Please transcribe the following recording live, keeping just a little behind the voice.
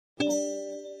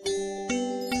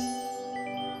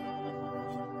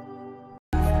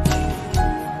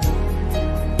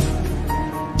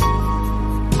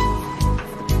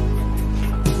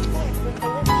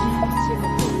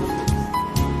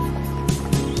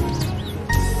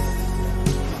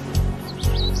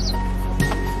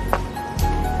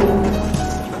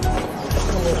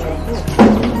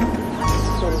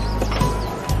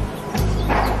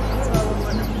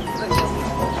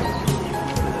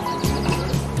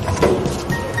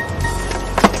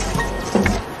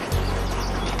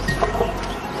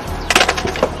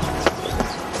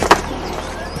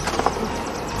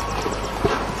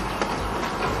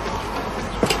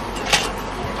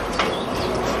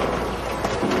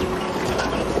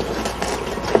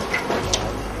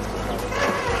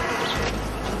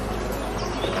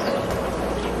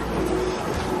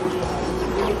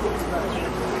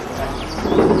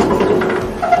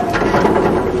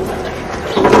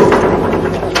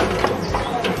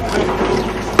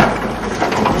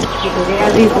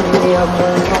bihurira mu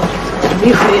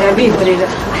bihurira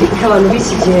ariko abantu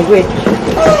b'ikigegwe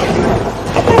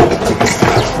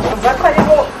bako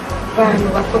aribo bantu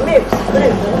bakomeye gusa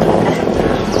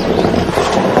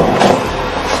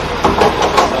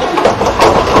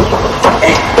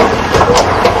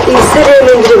isere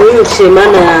n'injye mwinshi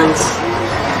mana yanjye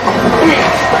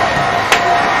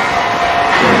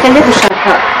kandi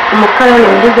gushaka umukarani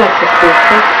muri gatatu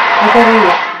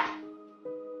agariye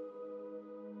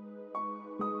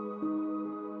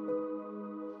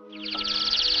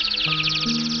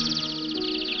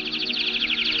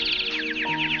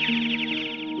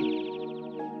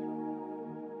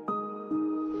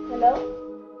Hello?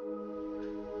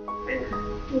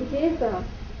 Nziza.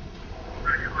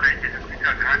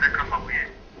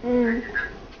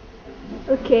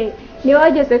 Okay, niba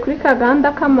wageze kuri kaganda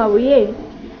k'amabuye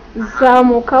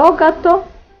zamukaho gato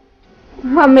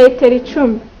nka metero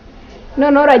 10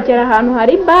 noneho uragera ahantu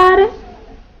hari bare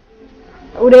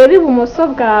ureba ibumoso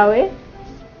bwawe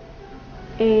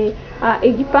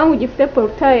igipangu gifite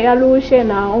portail ya rouge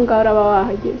naho ngaho uraba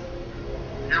wahageze.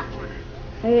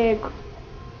 Yego.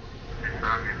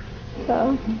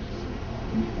 Sawa.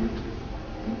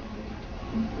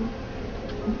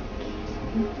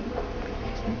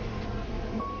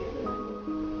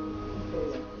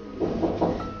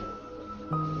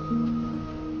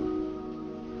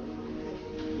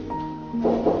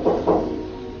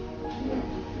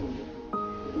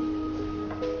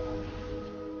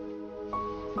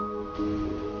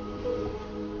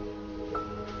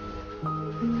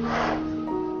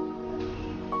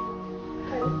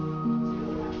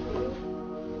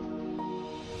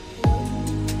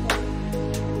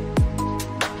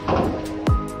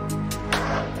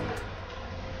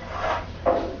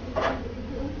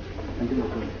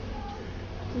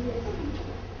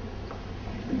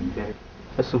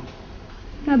 Asu.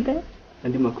 Abe.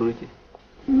 Andi makuru ki?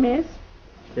 Mes.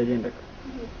 Yagendaga.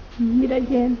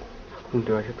 Biragenda. Kundi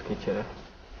waje twicara.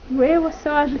 Wewe se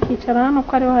waje kwicara hano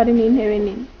ko ariho hari n'intebe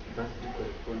nini.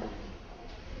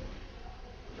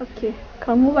 Okay,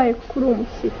 kankubaye kuri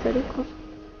umushyitsi ariko.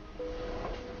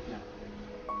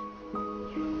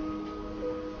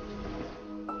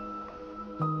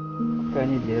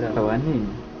 Kanyigera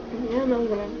abanini. Yana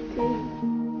ngurante.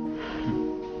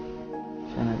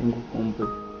 Cyane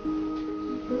ingukumbuye.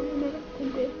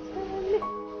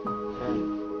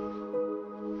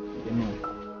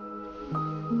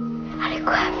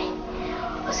 Ariko hame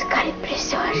usikari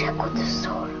presi waje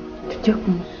kudusura. tujya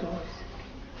kumusoza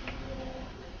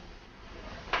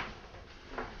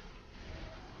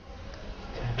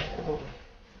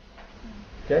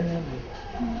Cyane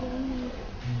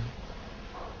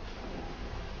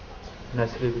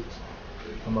Nasribi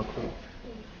amakuru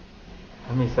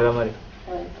Ami salama ari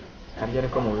Harya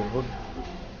ariko mu bivuga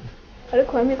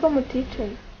Ariko hame ko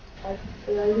muticaye.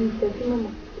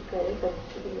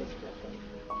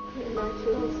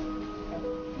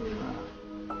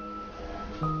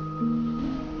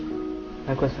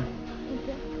 Ariko se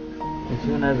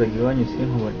Icyo nazaga iwanyu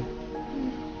sinkubone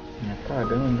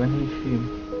Nyataga numva ntishimye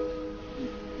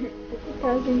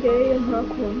Utazi ngeyo nta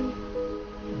kuntu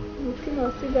umutima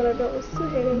wasigaraga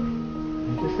usuherewe.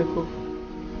 Mbese ko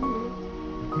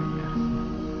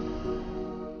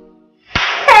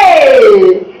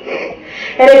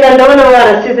erega ndabona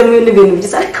barasizemo ibintu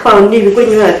byiza ariko abantu n'ibigo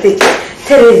nyine bateka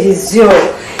televiziyo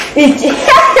iki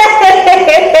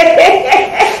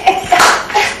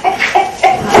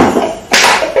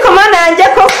komana yanjye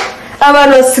ko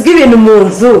abantu basiga ibintu mu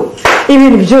nzu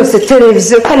ibintu byose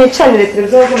televiziyo kanicanire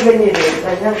televiziyo kumve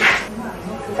nyirezanya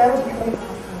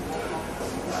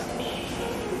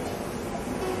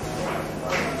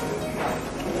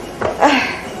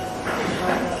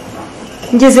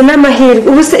ngeze n'amahirwe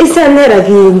ubu se isa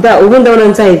nteraginda ubu ndabona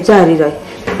nzayibyarira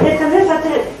reka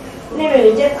mbifate n'ibintu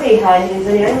njye kwihahiriza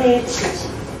rero n'iki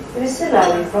ibi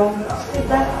sinabivamo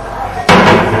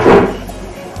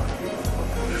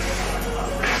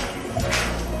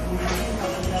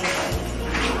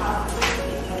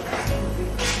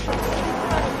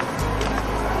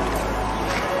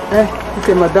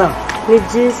Ite madame ni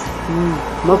byiza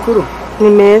makuru ni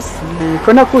meza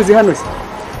ko nakuzi hano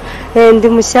se ndi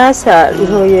mushyashya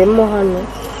ntoyemo hano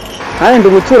kandi ndi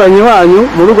umuturanyi wanyu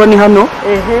mu rugo ni hano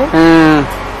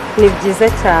ni byiza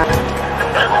cyane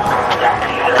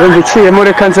nciyemo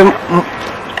reka nze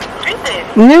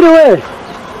mwiriwe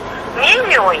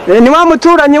ni wa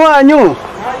muturanyi wanyu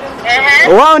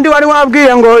wa undi wari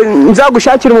wabwiye ngo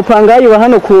nzagushakira umupangayi wa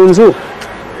hano ku nzu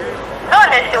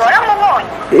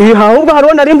ahubwo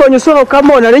hariho nari mbonye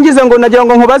usohokamo nari ngize ngo nagira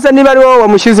ngo nkubaze niba ari wowe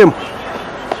wamushyizemo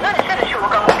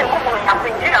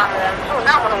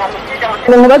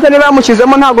nkubaze niba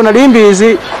yamushyizemo ntabwo nari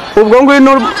mbizi ubwo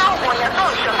ngwino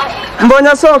mbonye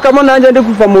asohokamo nanjye ndi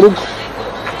kuva mu rugo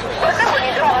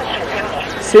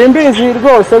simbizi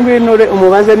rwose ngwinure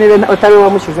umubaze niba utari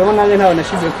wamushyizemo nanjye ntawe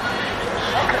nashyizemo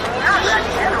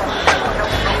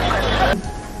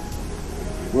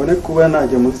bone kuba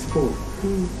najya muri siporo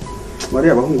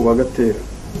bariya abahungu bagatera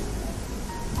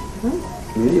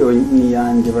miliyoni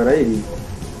yanjye barayiriye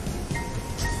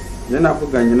njye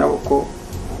navuganye nabo ko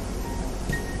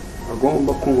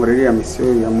agomba kunkorera iriya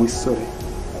misiyo ya musore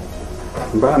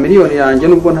mbaha miliyoni yanjye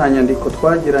nubwo nta nyandiko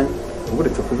twagiranye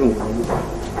uretse kuzungura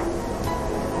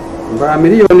mbaha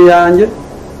miliyoni yanjye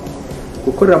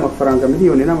gukorera amafaranga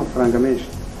miliyoni n'amafaranga menshi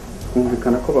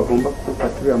kumvikana ko bagomba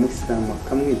kumfata uriya musilamu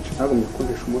bakamwica ntabwo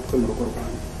mukundisha umutwe mu rugo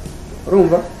rwanjye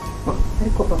urumva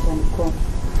ariko papa niko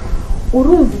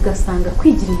urumva ugasanga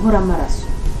kwigira inkoramaraso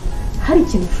hari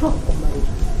ikintu ushobora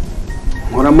kukumarira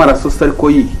inkoramaraso se ariko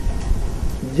yihe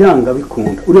byanga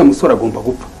bikunda uriya musore agomba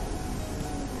gupfa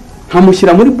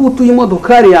nkamushyira muri butu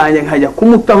y'imodokari yanjye nkajya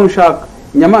kumutaho nshaka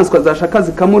inyamaswa zashaka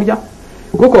zikamurya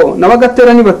kuko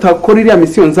n'abagatera nibatakora iriya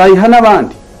misiyo nzayiha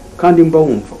n'abandi kandi mba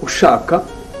wumva ushaka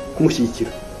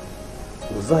kumushyigikira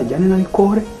uzajyane na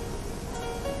Nicole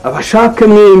abashake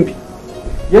mwembi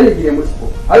yanigiriye muri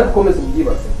siporo ariko ukomeze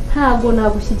ubyibaze ntabwo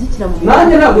nagushyigikira mu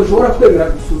nanjye ntabwo ushobora kwemera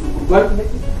gusuzugurwa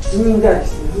n'ingari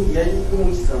sinziya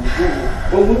y'umusilamu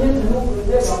ngo munye n'ubu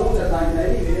ndeba ngo ndatangira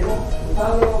yiberemo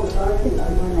utawe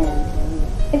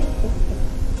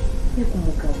yego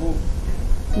umugabo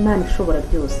Imana ishobora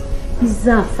byose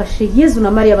izamfashe Yezu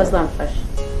na Mariya bazamfashe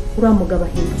uriya mugabo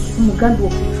ahindutse umugambi wo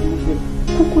kwica umugore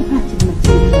kuko nta kintu na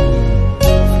kimwe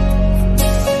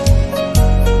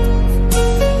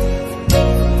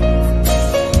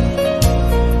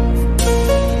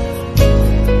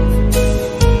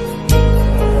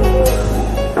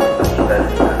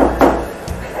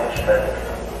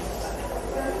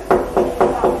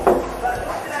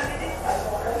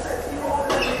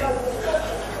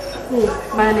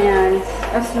Bana yanjye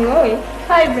asuye.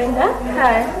 Hi Brenda.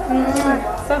 Hi.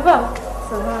 Ça va?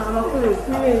 Ça va. Amakuru.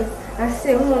 Neza.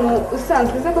 Ase umuntu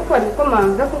usanzwe uza ko kwari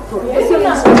komanga kuko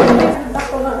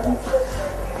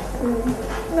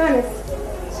none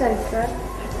shansa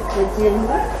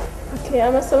biragenda. Okay,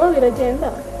 amasomo biragenda.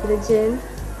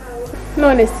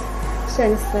 None se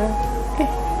shansa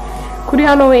kuri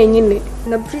hano wenyine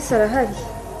na Brice arahari.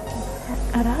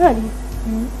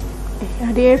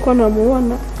 Hari ko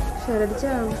namubona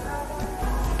shararyama.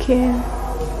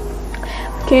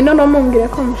 Okay, none mumbwira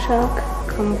ko mushaka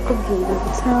kamukubwira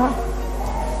sawa.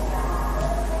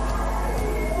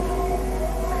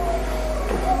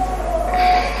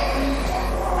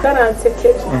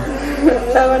 Karansekeje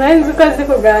ndabona inzu ko azi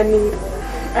kuganira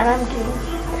arambwira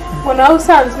ngo nawe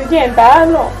usanzwe ugenda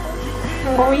hano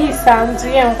ngo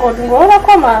wisanzuye ngo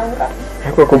urakomanga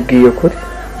ariko kubwiye kuri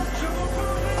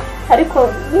ariko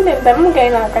nyine ndamubwiye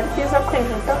ntabwo ari byiza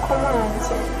kwinjira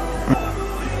udakomanze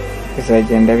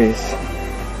bizagenda biza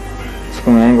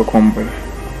sikumenya ngo kumbuye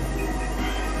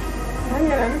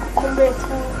nanjye nari kukumbuye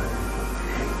cyane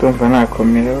ndumva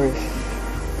nakomera wese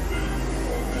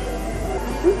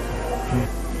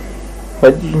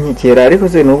wagiye unyegera ariko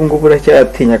se n'ubu ngubu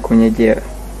uracyatinya kunyegera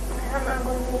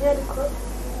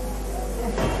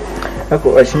ariko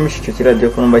washimisha icyo kiradiyo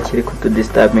ko numva kiri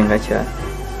kutudistabinga cyane.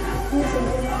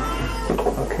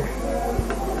 Okay.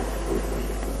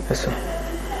 Eso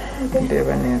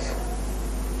ndeba neza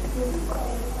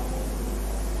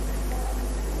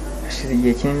hashize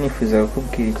igihe kinini nifuza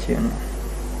kukubwira ikintu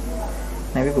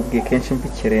nabikubwiye kenshi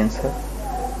mbikerensa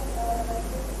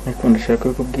ariko ndashaka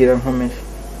kukubwira nkomeje.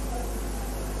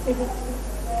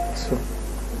 So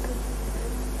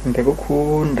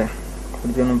ndagukunda ku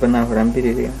buryo numva nahora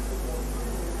mbiririmbira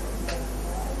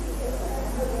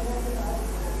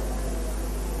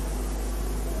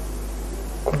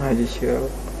ko ntagishyiraho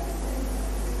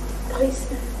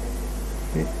Brice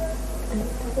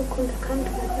ndagukunda kandi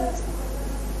urabizi.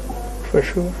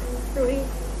 fasha ubu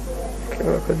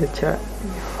urakoze cyane.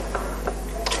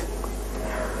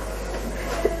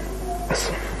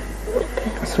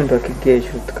 Aso ndakubwiye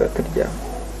ejo tukaba turyama.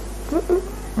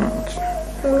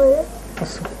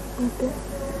 Aso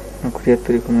nukuriya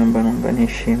turi kumwe mba numva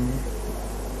nishimye.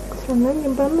 nanjye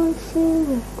mba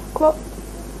nishimye kuko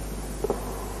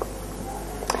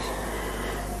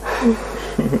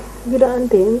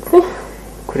birandenze.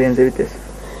 Kurenze bite se?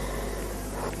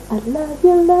 I love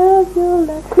you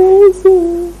like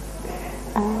crazy.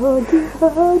 I hold you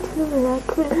like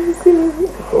crazy.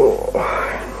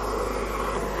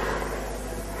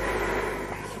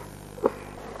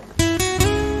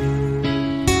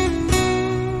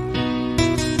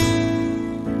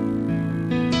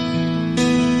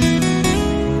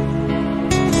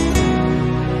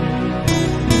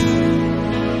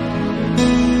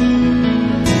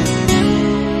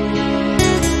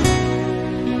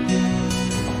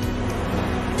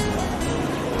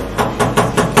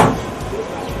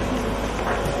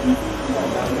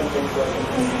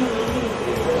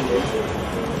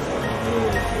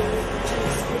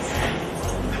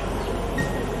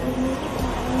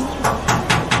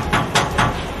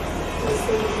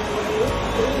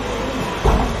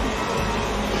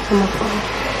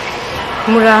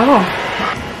 muraho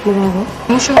muraho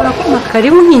mushobora kumpa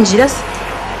karibu nkinjira se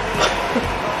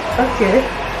okay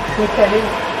ni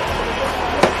karibu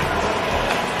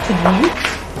tugiye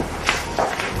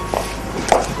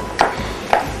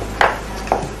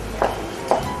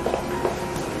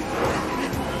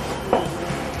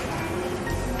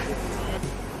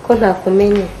ko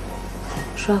ntakumenye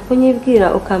ushobora kunyibwira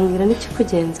ukambwira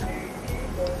n'ikikugenza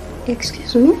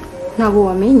excuse me ntabwo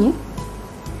wamenye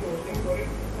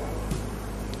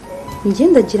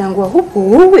ngendagira ngo ahubwo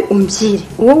wowe umbyire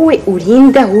wowe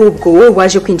urinda ahubwo wowe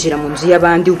waje kwinjira mu nzu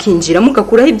y'abandi ukinjiramo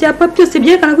ugakuraho ibyapa byose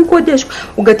byerekana ko ikodeshwa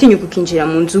ugatinyuka ukinjira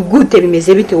mu nzu gute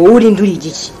bimeze bite wowe urinda uri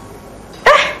igiki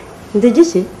ndi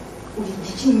igiki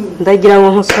ndagira ngo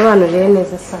nkusobanurire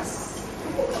neza sasa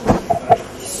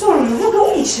uvuga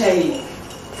wicaye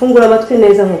fungura amatwi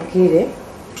neza nkubwire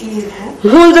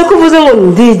nkunze kuvuze ngo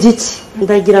ndi igiki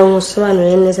ndagira ngo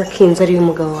nkusobanurire neza ko inzu ari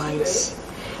y'umugabo wanjye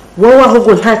wowe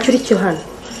ahubwo ntacyo uri cyo hano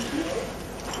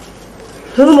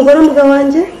nturi umugore w'umugabo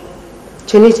wanjye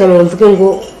icyo ni icya mbere mvuge ngo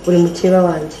uri mukeba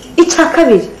wanjye icya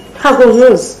kabiri ntabwo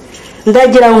nkuzi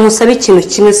ndagira ngo nkusabe ikintu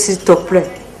kimwe sitopure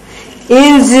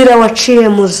inzira waciye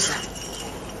muza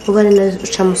uba ari nayo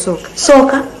ucamo sohoka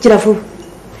sohoka gira vuba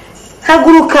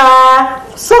haguruka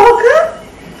sohoka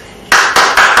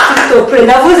sitopure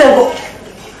ndavuze ngo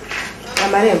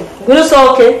amarembo ngwino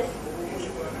usohoke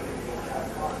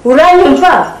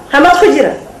uranyumva nta matwi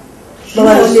ugira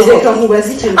reka nkubaze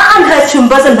ikintu ntacyo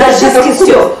mbaza nta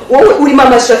disikisiyo wowe urimo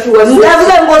amashati wazuye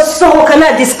ndavuga ngo sohoka nta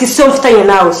disikisiyo mfitanye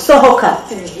nawe sohoka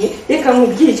reka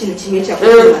nkubwire ikintu kimwe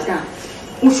cyakugira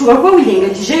ushobora kuba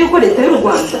wirengagije yuko leta y'u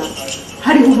Rwanda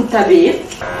hariho ubutabera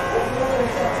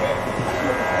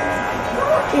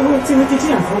ihutse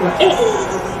gira vuba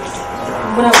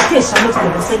murabutesha mutwe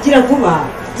gusa gira vuba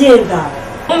genda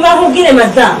umva nkubwire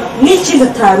madamu n'ikintu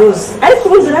utaruzi ariko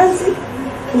ubundi urazi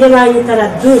njye banyita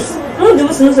radusi n'undi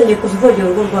munsi ntuzongeye kuza uvogera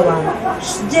urugo rw'abantu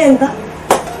genda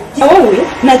wowe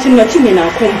nta kintu na kimwe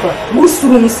nakumva gusa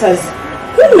uri umusazi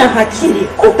kuna hakiri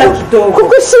kuta kidogo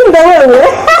kukushinda wewe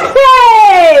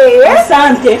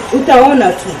asante utaona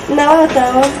tu nawe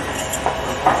utaona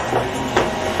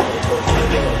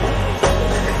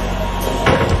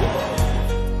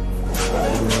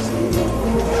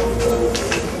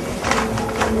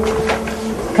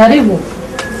karibu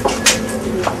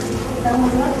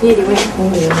yiriwe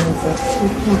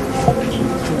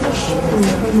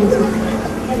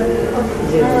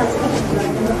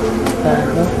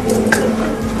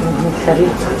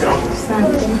karibu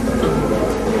asante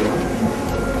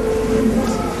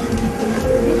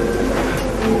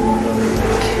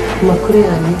amakuru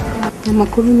yanyu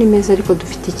amakuru ni meza ariko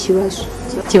dufite ikibazo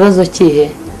ikibazo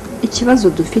kihe ikibazo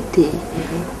dufite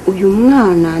uyu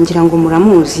mwana ngira ngo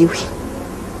muramuzi we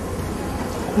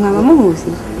mwaba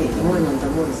muzi umwana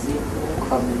ndamuzi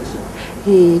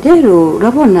rero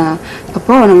urabona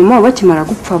papa wabo na mama wabo bakimara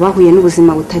gupfa bahuye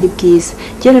n'ubuzima butari bwiza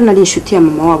rero nari inshuti ya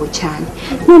mama wabo cyane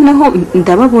noneho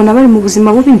ndababona bari mu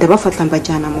buzima bubi ndabafata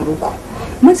mbajyana mu rugo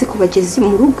maze kubageza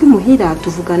mu rugo imuhira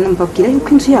tuvugana mbabwira yuko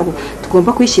inzu yabo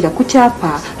tugomba kuyishyira ku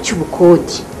cyapa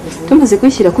cy'ubukodi tumaze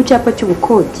kuyishyira ku cyapa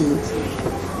cy'ubukodi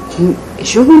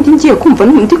ejo bundi ngiye kumva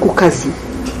ndi ku kazi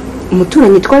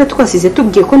umuturanyi twari twasize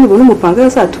tubwiye ko nibona umupanga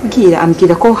yazatubwira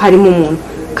ambwira ko harimo umuntu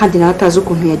kandi nawe atazi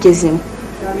ukuntu yagezemo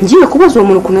ngiye kubaza uwo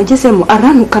muntu ukuntu yagezemo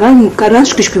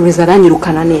aranshwishwiburiza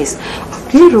aranyirukana neza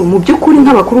rero mu by'ukuri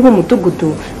nk'abakuru b'umudugudu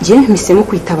ngiye mpisemo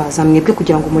kwitabaza mwebwe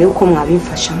kugira ngo murebe uko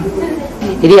mwabimfashamo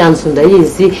iriya nzu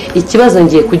ndayizi ikibazo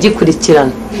ngiye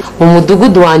kugikurikirana mu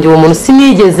mudugudu wanjye uwo muntu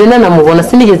sinigeze nanamubona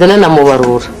sinigeze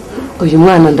nanamubarura uyu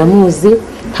mwana ndamuzi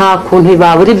nta kuntu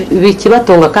baburi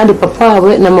bikibatonga kandi papa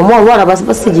wawe na mama wabo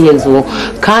barabasigiye inzu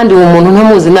kandi uwo muntu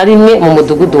ntamuzi na rimwe mu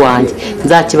mudugudu wanjye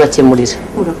nzakibakemurira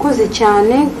urakoze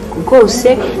cyane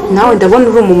rwose nawe ndabona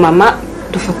uri umumama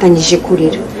dufatanyije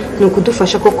kurira ni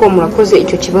ukudufasha koko murakoze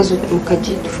icyo kibazo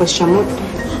mukagidufashamo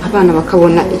abana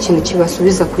bakabona ikintu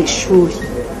kibasubiza ku ishuri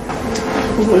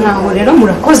naho rero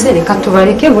murakoze reka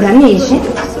tubareke buranije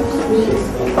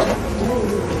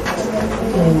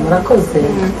murakoze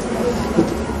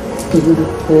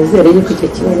twizere yuko icyo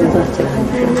kibazo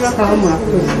nzakirangiza sawa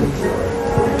murakoze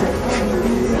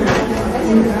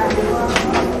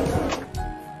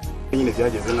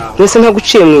mwese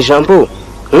ntaguciye mu ijambo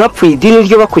mwapfuye idini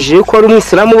ryo bakujije yuko wari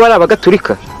umwisilamu bari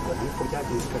abagatulika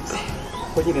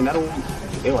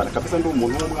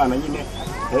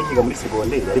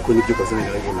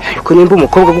ariko nimba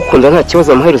umukobwa agukunda nta kibazo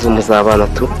amuhereza muzabana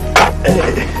tu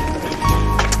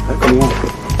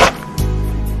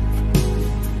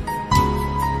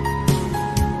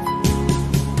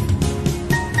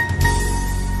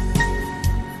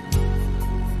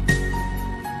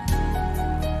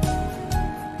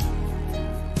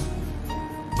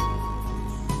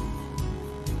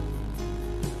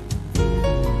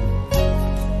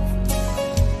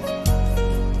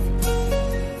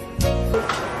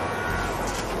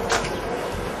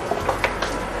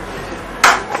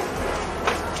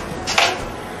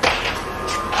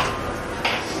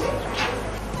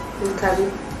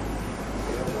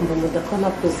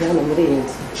uzi hano muri iyi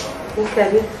nzu.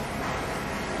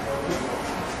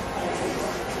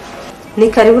 Ni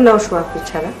karibu nawe ushobora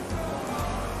kwicara.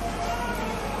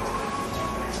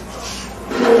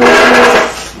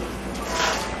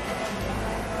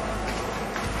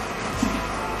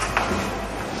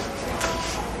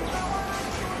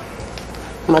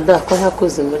 Mada ko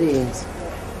ntakuze muri iyi nzu.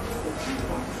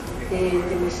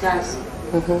 Ndi mushyashya.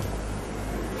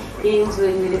 Iyi nzu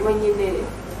irimo nyine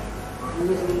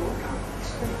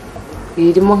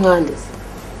irimo nkande se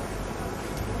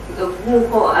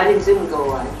nk'uko ari inzu y'umugabo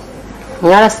wanjye.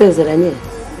 Mwarasezeranye?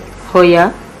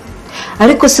 Hoya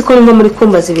ariko siko numva muri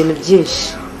kumbaza ibintu byinshi.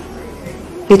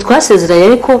 Ntitwasezeranye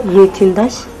ariko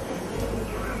mwitindashye.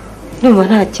 Numva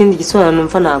nta kindi gisobanuro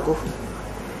numva naguha.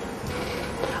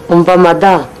 Umva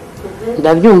Mada,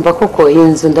 ndabyumva koko iyi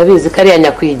nzu ndabizi ko ari iya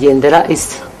nyakwigendera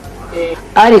isa,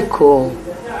 ariko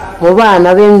mu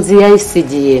bana be nzi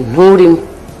yayisigiye nturimo.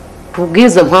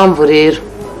 Kubw'izo mpamvu rero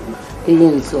iyi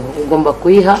nzu ugomba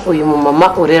kuyiha uyu mumama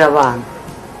urera abana.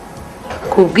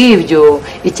 Kubw'ibyo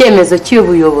icyemezo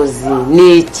cy'ubuyobozi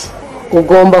ni iki?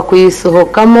 Ugomba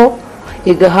kuyisohokamo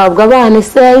igahabwa abana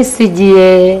se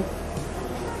yayisigiye.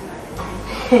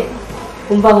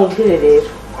 Umva nkubwire rero,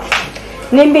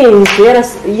 nimba iyi nzu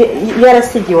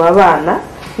yarasigiwe abana,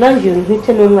 nanjye uyu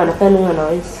ntwite n'umwana kandi n'umwana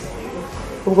wahise.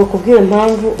 Ubwo kubw'iyo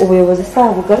mpamvu ubuyobozi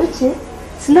saha bugarukiye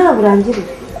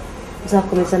sinaburangirire.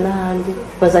 Nzakomeza n'ahandi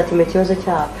bazakemura ikibazo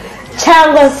cyabo,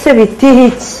 cyangwa se bitihe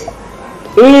iki.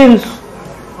 Iyi nzu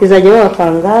izajya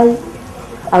babapangayi,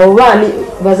 abo bana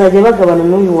bazajya bagabana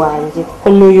n'uyu wanjye kuko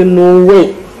n'uyu nuwe.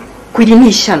 Kuri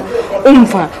nishana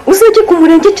umva uzajye ku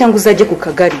murenge cyangwa uzajye ku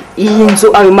kagari. Iyi nzu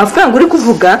ayo mafaranga uri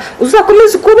kuvuga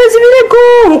uzakomeza ukubeza ibirego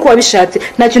nkuko wabishatse,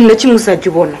 nta kintu na kimwe uzajya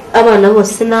ubona. Abana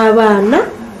bose ni abana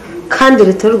kandi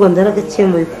leta y'u Rwanda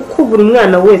yaragakemuye kuko buri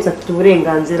mwana wese afite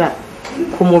uburenganzira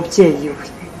ku mubyeyi we.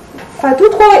 Fata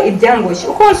utwawe ibyangoshye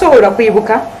uko nsohora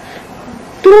kwibuka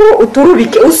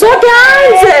uturubike usohoke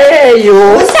hanze yo.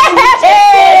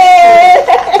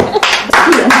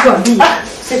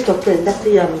 Sito penda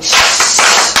piyano.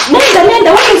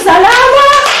 Nenda wako salama.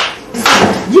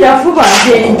 Gira vuba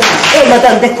genda.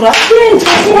 Madame Dekra. Genda.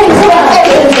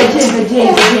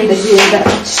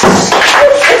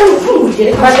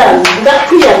 Madame,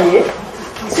 ndakwiyaye.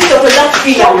 Sito penda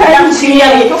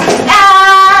piyano.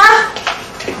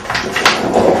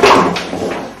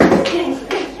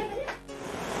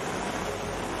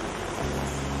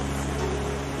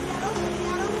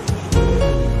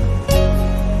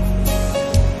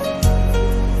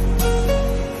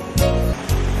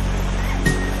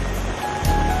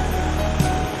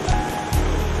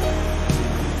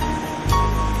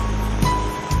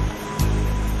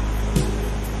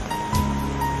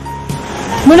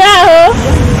 Muraho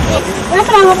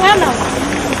amafaranga mwana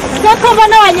kuko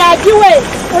mbona wanyagiwe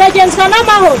uragenzwa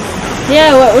n'amahoro.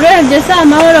 Yewe urebye si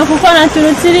amahoro kuko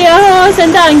naturutse iriya hose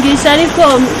ndangisha ariko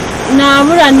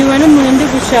naburaniwe n'umuntu ndi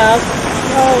gushaka.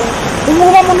 Ubu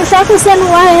muntu ushaka usa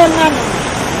n'uwahehe mwana?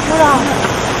 Muraho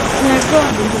yego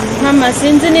mama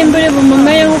sinzi nimba uri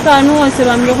bumumenye kuko ahantu hose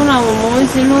bambwiye ko ntabwo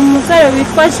muzi. Ni umusore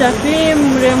witwa Shafi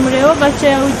muremure wo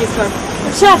gakeya w'igikara.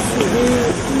 Shafi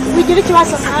wigira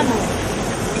ikibazo mwana?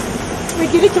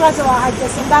 Wigira ikibazo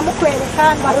wahageze ndamukwereka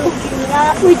ndakubwira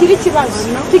wigira ikibazo.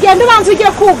 Tugende ubanza ujye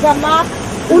kugama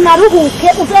unaruhuke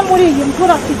uve muri iyi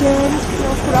mvura tugende.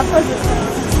 Urakoze.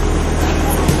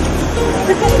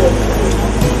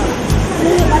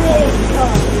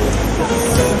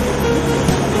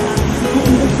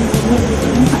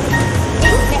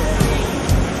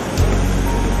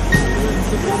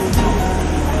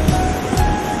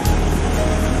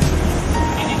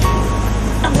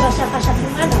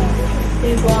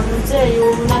 Yego mubyeyi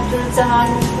ubu naturutse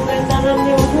ahantu kure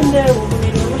ndananiwe ndeba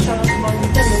umuntu ushaka kumenya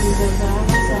icyemezo zawe.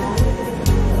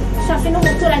 Shafi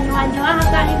n'umuturanyi wanjye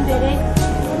wahangaha imbere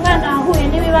umwana yahuye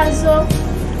n'ibibazo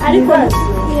ariko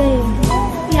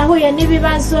yahuye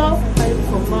n'ibibazo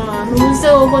ariko ntuze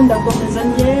wowe ndakomeza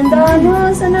ngenda ahantu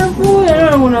hose navuye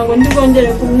rero ntabwo ndi bwongere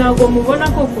ntabwo mubona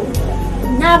koko.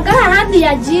 ntabwo ari ahandi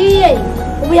yagiye,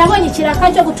 ubu yabonye ikiraka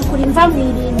cyo gucukura imva mu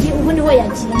irimbi, ubu niho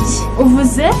yagiye.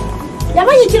 Uvuze?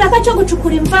 Yabonye ikiraka cyo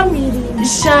gucukura imva mu irimbi.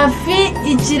 Shafi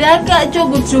ikiraka cyo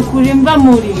gucukura imva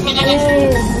mu irimbi.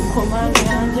 Komande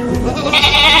yanjye.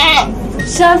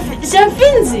 Shafi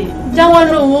nzi cyangwa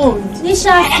ni uwundi? Ni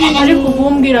Shafi. Ariko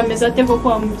ubumbwira ameze ate ko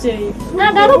kwa mubyeyi?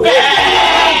 Ntabwo ari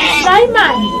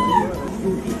Sulaiman.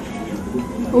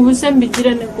 Ubu se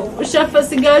mbigirane ko Shafi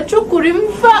asigaye acukura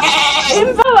imva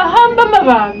bahambamo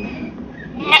abantu.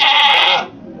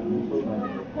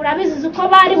 Urabizi uko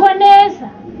bariho neza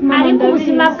ariko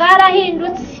ubuzima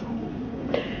bwarahindutse.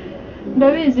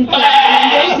 ndabizi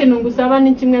cyane ikintu ngusaba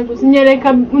ni kimwe gusa nyereka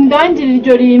undangire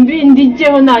iryo rimbi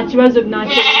ndigeho nta kibazo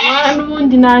ntakemura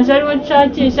n'ubundi naje ariwe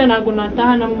nshakisha ntabwo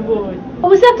nataha namubonye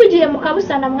ubu se tugiye mu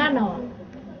kabusana mwana wa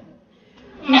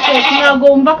ntabwo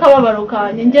wumva akababaro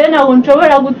kanjye njyewe ntabwo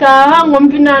nshobora gutaha ngo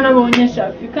mve ntanabonye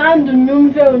shafi kandi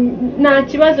unyumve nta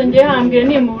kibazo njyewe hambere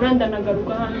nimubura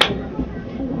ndanagaruka hano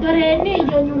dore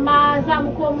niyo nyuma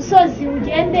zamuka uwo musozi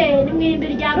ugende ni mu irimbi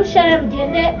rya rushere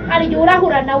rugende hari igihe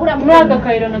urahura nawe muri aka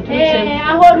kayira naturutsemo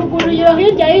aho ruguru iyo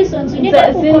hirya y'izo nzu nyine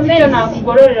sinzi icyo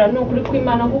nakugororera ni ukuri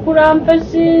kw'Imana kuko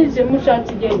uramfashije mushatse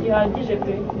igihe gihagije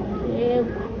pe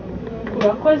yego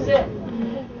urakoze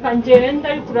kanjyewe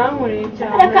ndari kurankoreye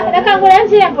cyane reka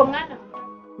ngurenze irembo mwana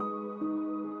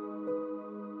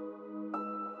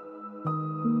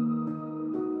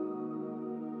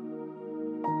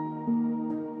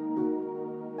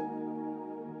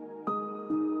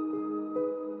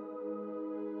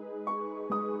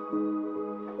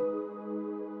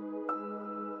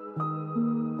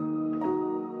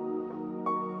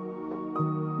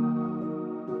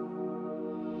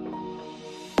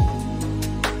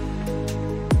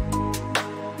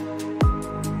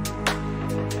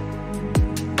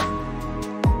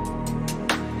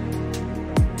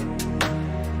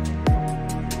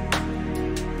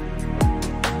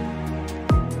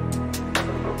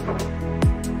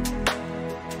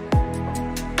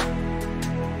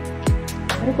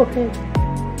ariko keza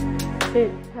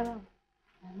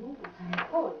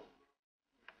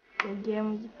yagiye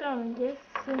mu gitondo njye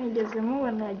sinigeze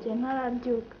mubona yagiye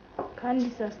ntarabyuka kandi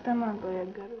saa sita ntabwo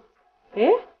yagarutse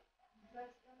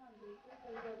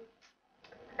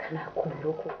kanakunda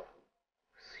koko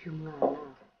si uyu mwana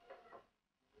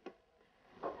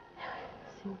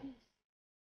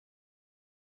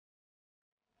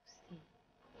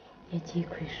yagiye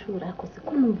ku ishuri akoze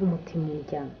ko numva umutima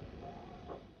ujyana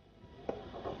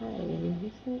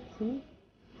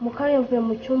mukaya yavuye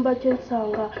mu cyumba cye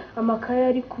nsanga amakaye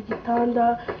ari ku gitanda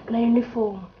na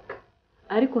uniform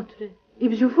ariko turebe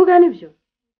ibyo uvuga nibyo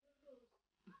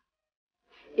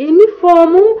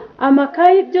inifomu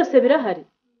amakaye byose birahari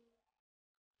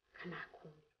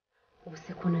kanakunda ubu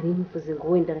se ko nari mvuze ngo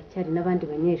wenda aracyari n'abandi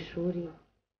banyeshuri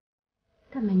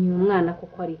utamenye uyu mwana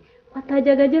kuko ari ko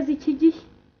atajyaga ageze iki gihe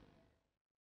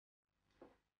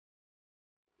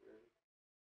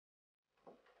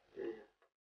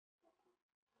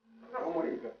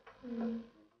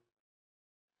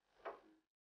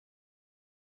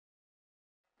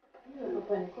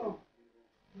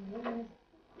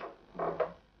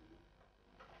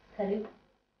karibu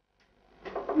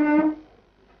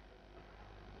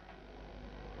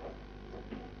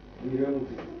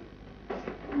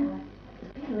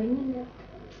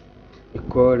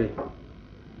ikore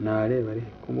nareba ari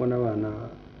kumbona abana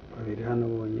babiri hano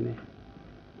bonyine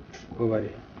bo bari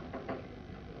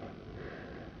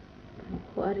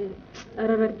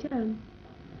arararyamye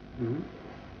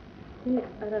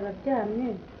arararyamye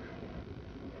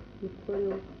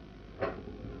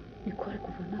nikore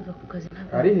kuva nava ku kazi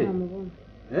ntabwo namubona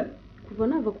kuva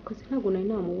nava ku kazi ntabwo nari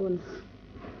namubona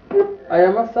aya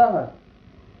masaha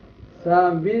saa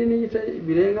 2 n'igice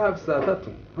birenga hafi saa 3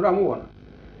 nturamubona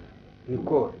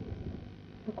nikore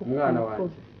umwana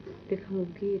wanjye reka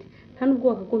mubwire nta nubwo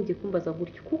wakagombye kumbaza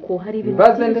gutyo kuko hari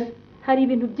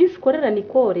ibintu byinshi ukorera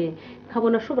nikore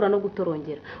nkabona ashobora no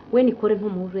gutorongera we nikore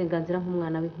ntumuha uburenganzira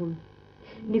nk'umwana w'inkumi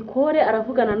nikore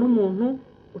aravugana n'umuntu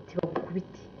uti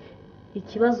bagukubite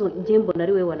ikibazo njye mbona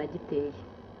ari we wanagiteye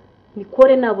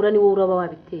nikore nabura ni wowe uraba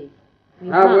wabiteye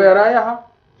ntabwo yaraye aha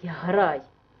yaharaye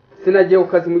sinagiye ku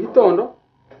kazi mu gitondo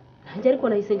nanjye ariko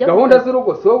nahise njya gahunda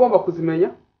z'urugo si wowe ugomba kuzimenya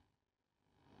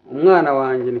umwana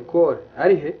wanjye nikore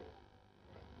ari he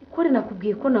nikore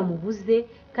nakubwiye ko namubuze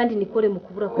kandi nikore mu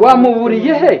kubura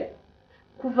wamuburiye he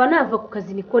kuva nava ku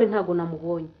kazi nikore ntago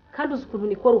namubonye kandi uzi ukuntu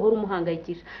nikore uhora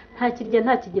umuhangayikisha nta kirya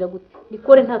nta kigira gute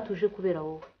nikore ntatuje kubera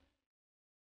wowe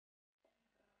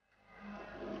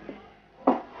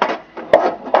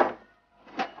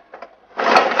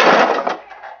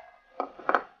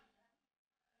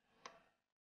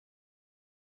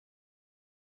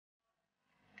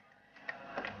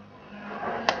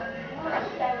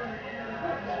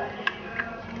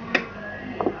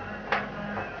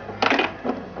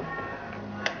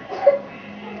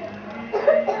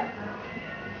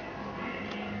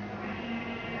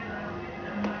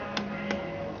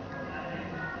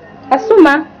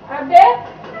Asuma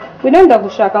wino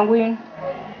ndagushaka ngwino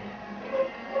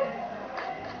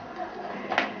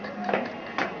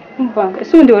umva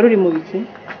ese undi wari uri mu biki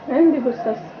ndi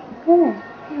gusasa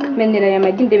menera ya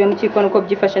magi ndebe mu kikono uko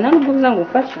byifashe nta nubwo uza ngo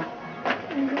ufashe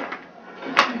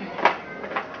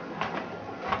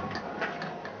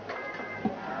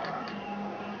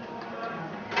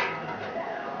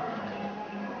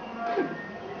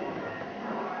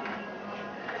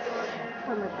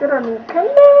amataranuka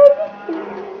nabi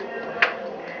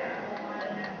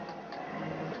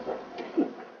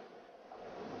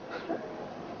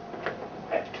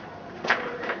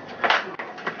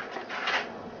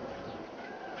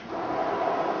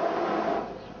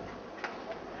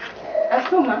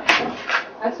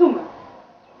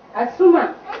Asuma.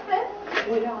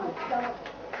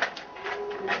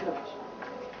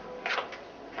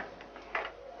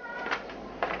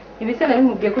 Ibisa nari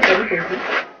mubwiye ko utabikoze.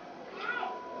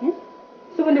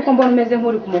 Subundi ko mbona umeze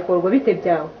nk'uri kumukorwa bite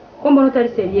byawe. Ko mbona utari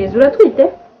seriyeuse uratwite?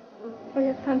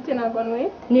 oya tanti ntabwo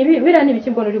nwite Nibi bira nibiki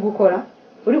mbona uri gukora?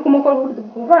 Uri kumukorwa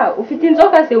kuva ufite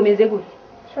inzoka se umeze gute?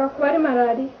 ushobora kuba ari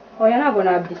malariya Oya ntabwo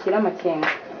nabyishyira amakenga.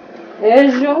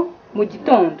 Ejo mu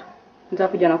gitondo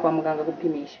nzakujyana kwa muganga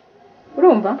gupimisha.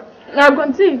 Urumva? ntabwo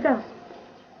nziga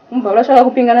Umva urashaka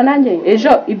gupingana nanjye?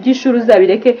 Ejo ibyishuru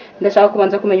uzabireke ndashaka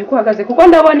kubanza kumenya uko uhagaze kuko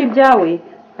ndabona ibyawe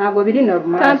ntabwo biri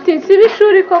normal. tanti si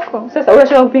bishuri koko Sasa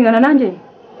urashaka kupingana nanjye?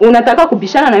 Unataka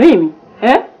kubishana na mimi?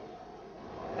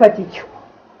 Fata icyo.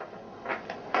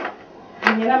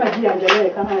 Nyina maji yanjye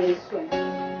yereka nta Yesu.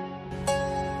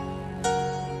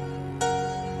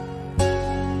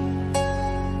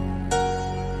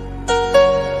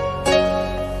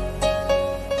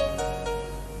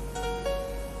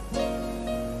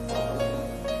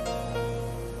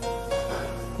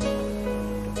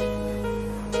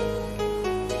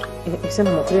 Ese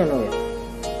nta makuru ya Noel?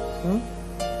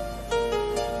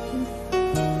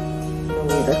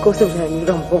 Noel, ariko se bujyanye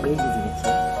n'uriya mukobwa yigize ibiki?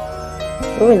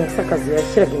 Wowe nyakisa akazi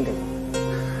yashyiraga imbere.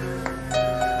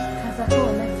 kaza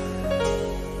kona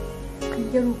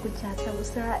ibyo ni ukucyata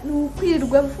gusa ni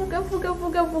ukwirirwa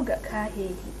vuga kahehe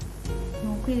ni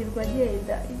ukwirirwa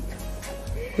agenda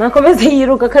Nakomeze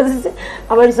yiruka akazi se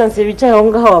abarisansiye bicaye aho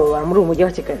ngaho aba muri uyu mujyi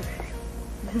wa Kigali.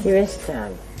 Ni benshi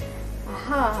cyane.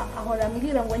 aha ahora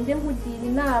ambwira ngo njye nkugira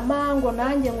inama ngo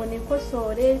nanjye ngo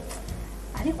nikosore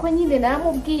ariko nyine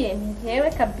namubwiye ni njyewe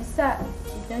kabisa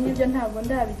ibyo ngibyo ntabwo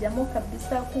ndabijyamo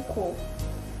kabisa kuko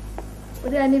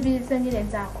uriya nibiza nyine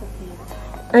nzakubwira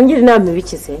Angira inama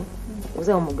ibikize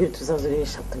uzamubwire tuzazurira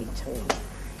eshatu yicaye.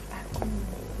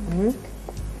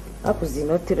 Akuzi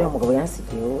inoti uriya mugabo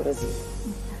yansigiye wowe urazizi.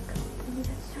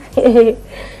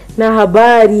 Na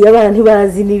habari abana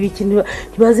ntibazi n'ibiki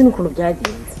ntibazi n'ukuntu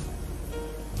byagenze.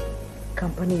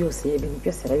 Kampani yose ibintu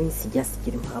byose yarabinsigiye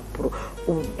asigira impapuro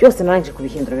ubu byose narangije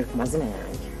kubihindura biri ku mazina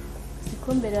yanjye. siko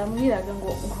mbere bamwiraga ngo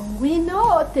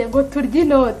ngwinote ngo turye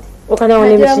inote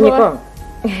Ukanyabona imishinyi ko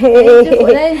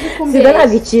sida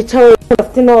ntabwo ikicawe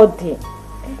afite inote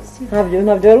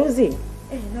ntabyo wari uzi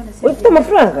ufite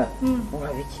amafaranga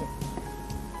wabiki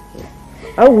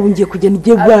aho ubu ngiye kugenda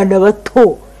ugiye bwana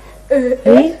bato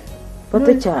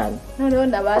bato cyane noneho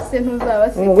nabase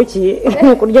ntuzabase nguki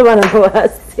kurya abana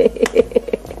ntubase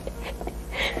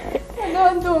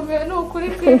ndume ni ukuri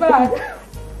kw'Imana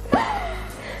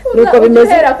nuko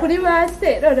bimeze uhera kuri base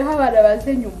noneho abana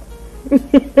baze nyuma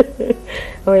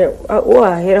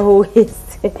waheraho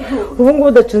wese ubu ngubu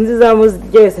udacunze izamu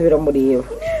byose biramureba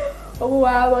ubu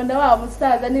wabona wa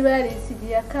musaza niba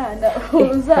yarisigiye akana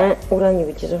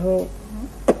uranyibukijeho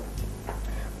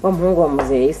wa muhungu wa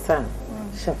muzehe Isa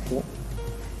Shafi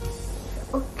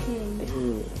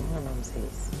umwana wa muzehe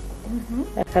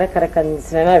Isa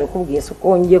akarakaninsira nawe bikubwiye se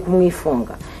uko ngiye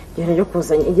kumwifunga igihe cyo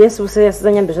kuzanya igihe se ubuse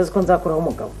yasizanye mbere ko nzakuraho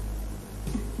umugabo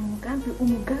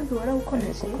umugambi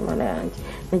warawukomeje kumana yanjye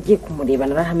nagiye kumureba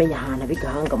narahamenya ahantu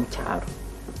abigahanga mu cyaro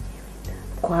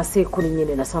kwa sekuru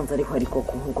nyine nasanze ariho ariko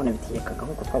nkuko nabitegekaga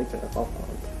nkuko twabikekaga kwa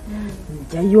kundi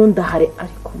njyayo ndahare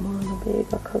ariko mana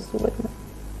mbega akazuba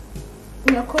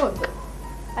nyakondo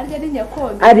ari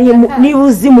nyakondo ari niba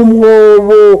uzi mu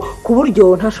mwobo ku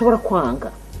buryo ntashobora kwanga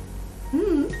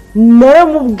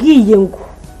naramubwiye ngo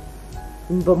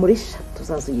mva muri eshatu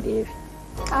uzaza uyirebe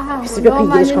sibyo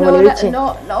kwigishwa ngo nibiki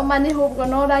no mani hubwo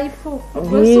no life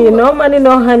no mani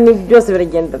no hani byose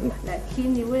biragendana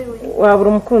lakini wewe wabura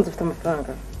umukunzi ufite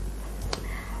amafaranga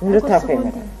niyo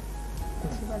utakwemera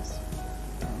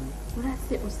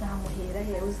urase uzamuhera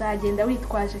he uzagenda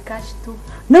witwaje cash tu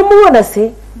namubona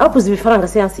se akuze ibifaranga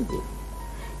se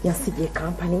yansigiye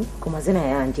company ku mazina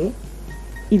yanjye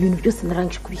ibintu byose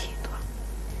narangije kubihindura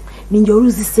ninjye wari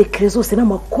uzi secret zose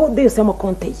n'amakode yose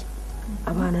y'amakonte ye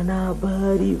abana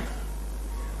n'abari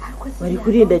bari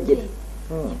kurindagira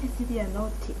ziriya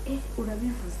noti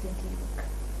urabivuze ndibuka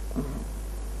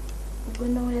ubwo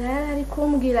nawe yari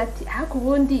kumbwira ati ariko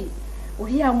ubundi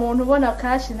uriya muntu ubona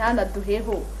kashi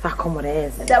ntanaduheho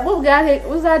akomureze ndamubwahe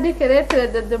uzandike lettre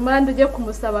de demande ujye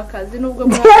kumusaba akazi nubwo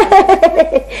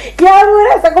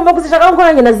yabura agomba kuzishaka ko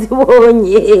nanjye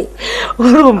nazibonye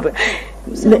urumva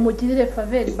uzamugirire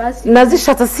faveri basi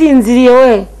nazishatse asinziriye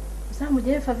we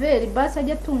uzamugirire faveri basi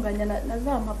ajya atunganya na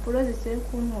za mpapuro ziseye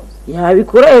ku ntuzi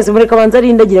yabikora yese muri kabanza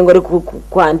arindagira ngo ari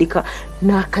kwandika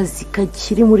ni akazi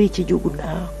kakiri muri iki gihugu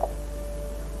ntako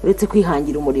uretse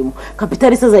kwihangira umurimo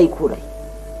kapitali se azayikurahe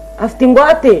afite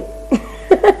ingwate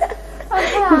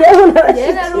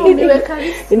ngewe narumiwe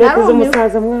kabisa inoti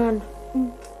z'umusaza mwana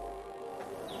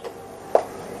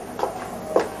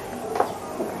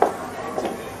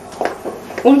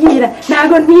umbwira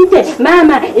ntago ntite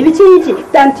mama ibiki iki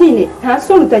tantine nta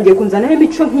soni utangiye kunzanaho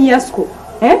imico nk'iyaswo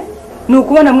ni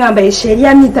ukubona mwambaye sheri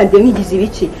yamyitandiye mwigize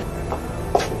ibiki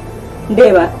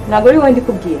ndeba ntabwo ari wowe ndi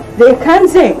kubwira reka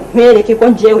nze nkwereke ko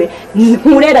njyewe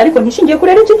nkurera ariko ntishingiye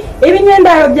kurera iki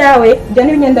ibinyendaro byawe ibyo ni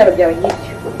ibinyendaro byawe nk'ibyo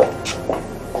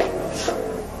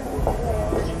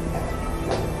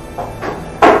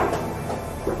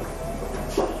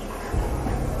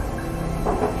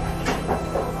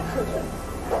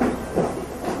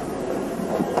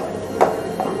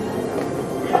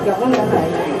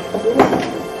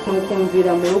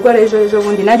mvira mu rugo ejo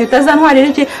bundi najye utazantwarira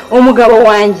iki umugabo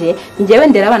wanjye njyewe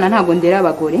ndera abana ntabwo ndera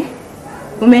abagore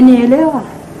umenielewa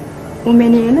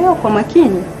kwa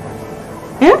makini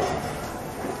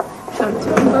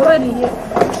mbabariye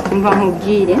mva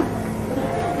nkubwire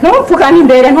ntumpfukame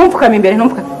imbere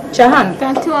ca hano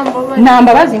tanti wambabariye nta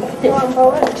mbabazi mfite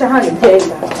ca hano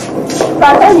genda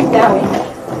fatanye ibyawe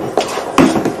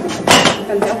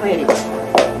ndamwereka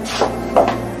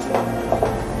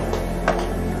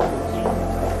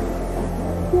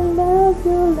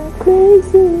you like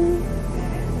crazy.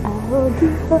 I hold you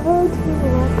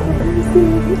like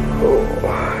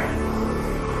crazy.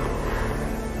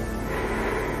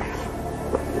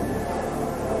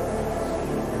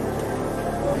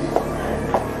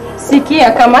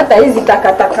 Sikia, kamata hizi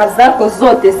takataka zako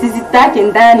zote sizitake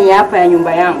ndani hapa ya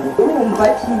nyumba yangu.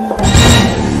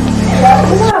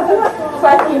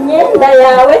 Fati myenda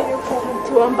yawe.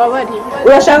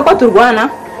 Urashaka ko turwana?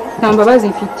 Nta mbabazi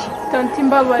mfite.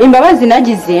 Imbabazi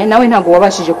nagize nawe ntago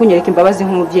wabashije kunyereka imbabazi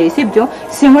nk'umubyeyi sibyo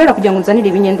sinkorera kugira ngo nzanire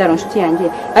ibinyendaro nshuti yanjye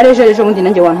arejereje bundi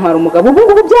nanjye wantwara umugabo ubu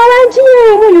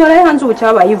byarangiye umunyu waraye hanze ubu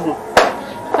cyabaye ivu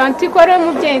tanti ko ari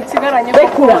umubyeyi nsigaranye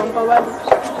mbabazi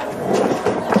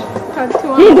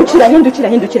hindukira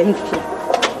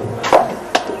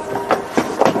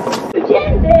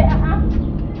ugende aha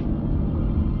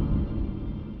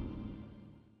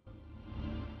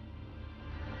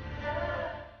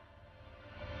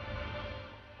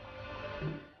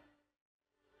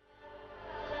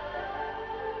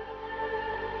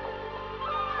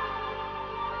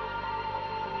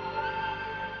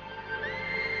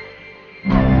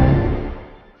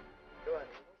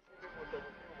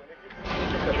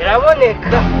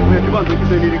iraboneka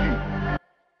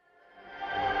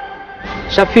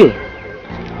Shafi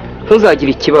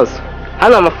ntuzagire ikibazo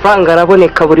hano amafaranga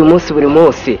araboneka buri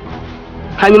munsi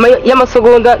hanyuma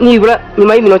y'amasegonda nibura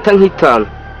nyuma y'iminota nk'itanu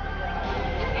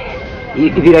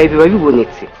ibirayi biba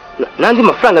bibonetse n'andi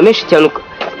mafaranga menshi cyane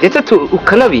ndetse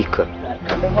ukanabika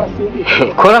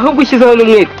kora ahubwo ushyizeho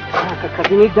n'umwete aka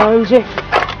kazi ni danje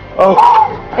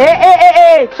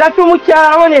Shafi umucyara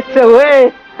arabonetse we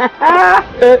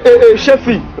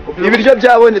Shafi ibiryo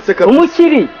byabonetse kabisa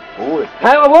umukiri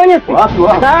ntawe wabonetse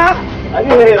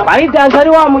ari danje ari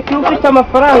wa mukiri ufite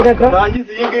amafaranga ga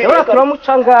urabona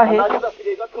turamuca ngahe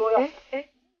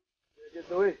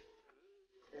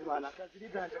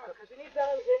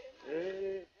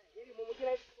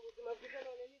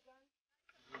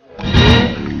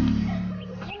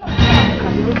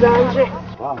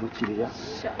wa mukiriya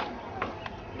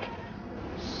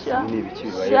ni ibiki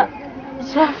bibaye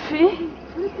Shafi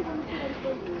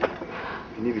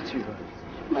ni ibiki bibaye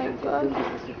my god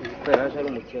kweraje ari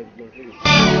umukiriya bigenze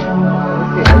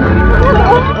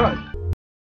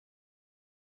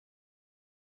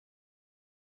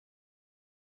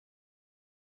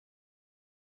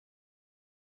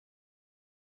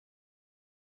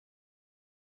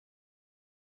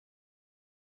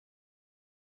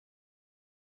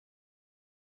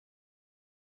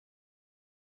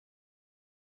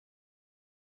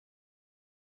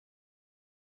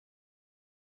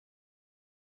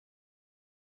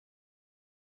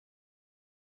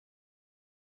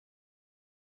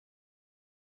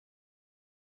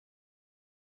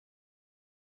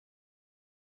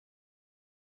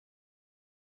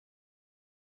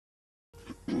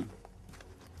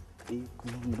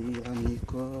ikumbira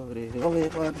mikorere wowe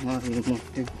wantwaye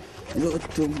umutima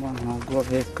yotuma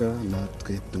ntagoheka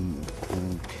natwe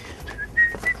tumukumbi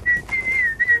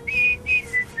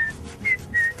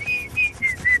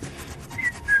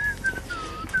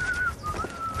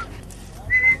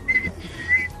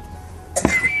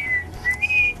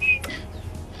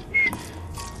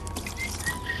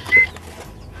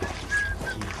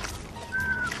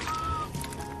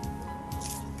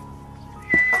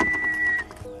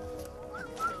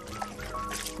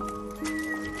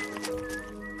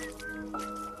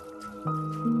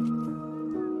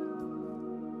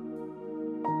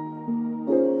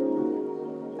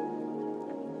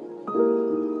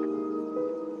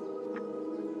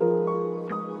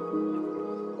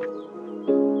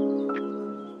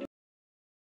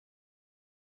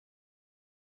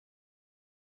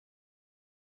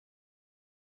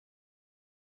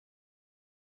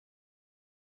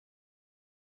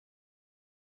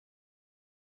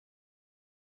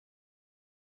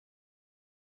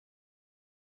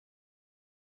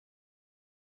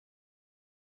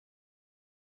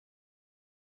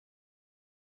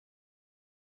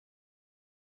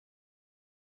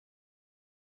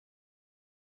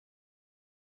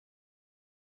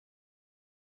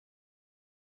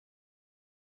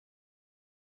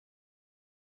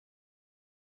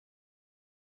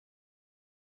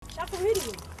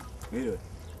Shakubiriye. Mwiriwe.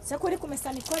 Se kuri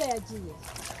kumesa Nikore yagiye.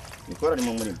 Nikora ari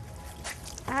mu murima.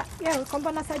 Yewe ko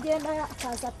mbona atagenda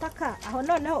akaza ataka aho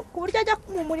noneho ku buryo ajya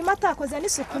mu murima atakoze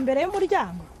n'isuku imbere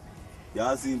y'umuryango.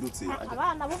 Yazindutse.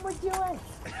 Abana b'umujyi we.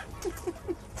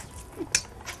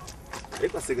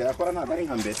 Ariko asigaye akora ntabwo ari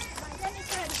nka mbere.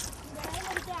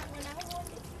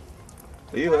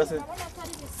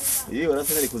 Iyo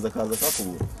warase ari kuza kaza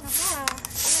kakubura.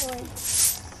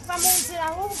 Bamunzira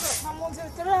ahubwo bamunzira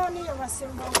turiho niyo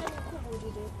basimba ngo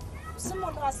nikuburire. Se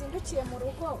umuntu wazindukiye mu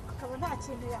rugo akaba nta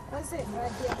kintu yakoze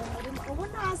aragiye mu murima ubu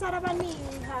naza araba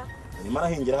niha. Arimo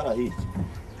arahingira harahiye.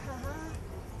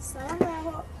 Sawa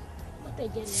ngaho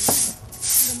mutegereje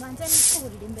ngo manze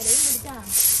nikuburire imbere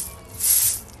y'umuryango.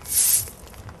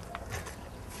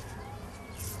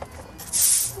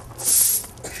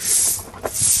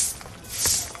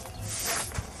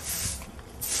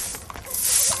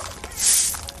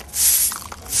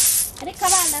 Ariko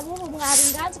abana b'ubu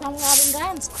mwabinganzwa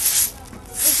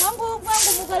ubwo ngubwo ngo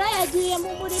umugore yagiye mu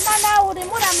murima nawe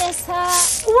urimo uramesa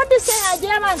ubundi se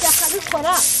yagiye abanza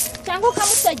akabikora cyangwa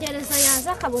ukamutegereza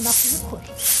yaza akabona kubikora.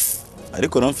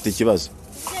 Ariko nawe mfite ikibazo.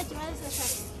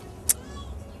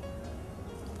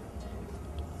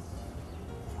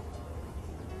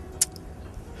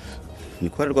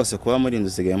 Nikora rwose kuba muri inzu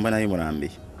usigaye mbona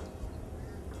yimurambiye.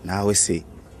 Nawe se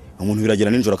umuntu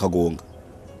biragira ninjoro akagonga.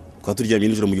 Kwa turyamye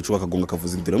ninjoro mu gicuba akagonga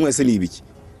akavuza induru mwese ni ibiki?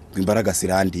 Ngo imbaraga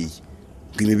sirandiye.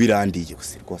 Ngo imibirandiye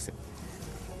gusa rwose.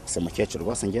 Se mukecuru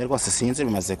rwose ngiye rwose sinzi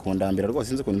bimaze kundambira rwose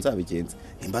sinzi ko nzabigenza.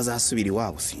 Nimba zasubira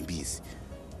iwabo simbizi.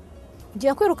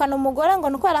 Ngiye kwirukana umugore ngo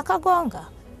nuko yarakagonga.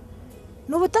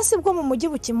 N'ubutasi bwo mu mujyi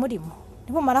bukimurimo.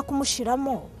 Nibumara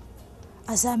kumushiramo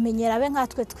azamenyera abe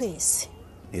nkatwe twese.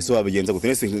 Ese wabigenza gute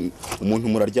nese umuntu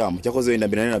muraryama cyakoze wenda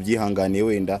mbere nabyihanganiye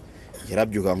wenda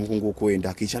yarabyuka nkuko nguko wenda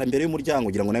akicara imbere y'umuryango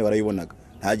kugira ngo nawe barayibonaga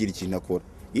ntagire ikintu akora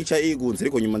yica yigunze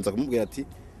ariko nyuma nza kumubwira ati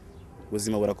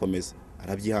ubuzima burakomeza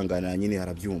arabyihanganira nyine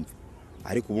arabyumva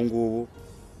ariko ubu ngubu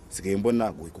sigaye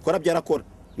mbona gukora byarakora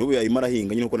n'ubu yayimara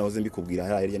hinga nyine uko nahoze mbikubwira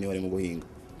harya niho ari mu guhinga.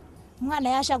 Umwana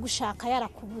yaje gushaka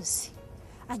yarakubuze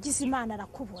agize Imana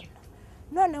arakubona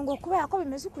none ngo kubera ko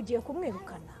bimeze ukugiye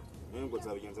kumwirukana ngo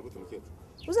nzabigenza gute mukecuru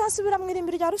uzasubira mu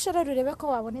irimbi rya rusherero urebe ko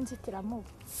wabona inzitiramubu.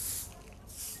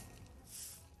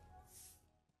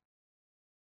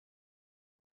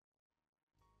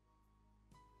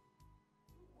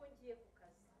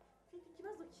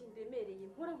 Ikibazo kindemereye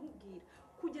nkora nkubwira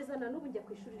kugeza na n'ubu njya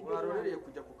ku ishuri warorereye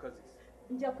kujya ku kazi.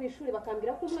 Njya ku ishuri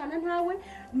bakambira ko umwana ntawe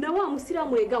na wa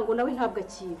musiramu rega ngo nawe ntabwo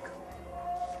akiga.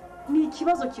 Ni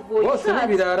ikibazo kigoye bose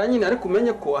n'ibirara nyine ariko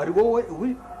umenye ko ari wowe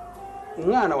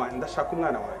umwana wawe ndashaka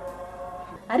umwana wawe.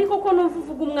 Ariko ko numva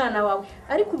uvuga umwana wawe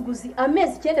ariko uguzi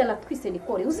amezi 9 natwise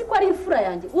Nikore uzi ko ari imfura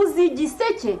yanjye uzi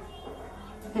igiseke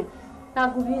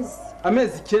ntabwo ubizi.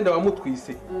 Amezi 9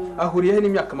 wamutwise ahuriye he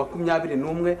n'imyaka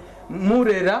 21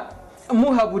 murera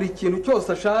muhabura ikintu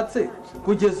cyose ashatse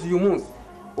kugeza uyu munsi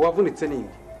wavunitse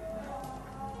ninde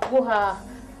guhaha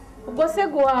ubwo se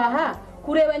guhaha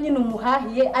kureba nyine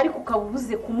umuhahiye ariko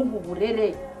ukabubuze kumuha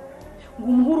uburere ngo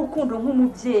umuhe urukundo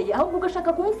nk'umubyeyi ahubwo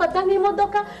ugashaka kumufata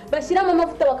nk'imodoka bashyiramo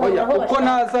amavuta bakaburaho uko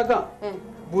nazaga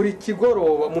buri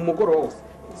kigoroba mu mugoroba wose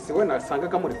siwe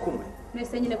nasangaga muri kumwe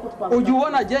mwese nyine ko twabona ujye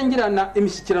ubona agengirana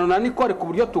imishyikirano na Nikore ku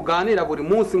buryo tuganira buri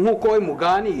munsi nk'uko we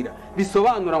muganira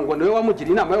bisobanura ngo niwe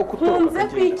wamugira inama yo kutoroka nze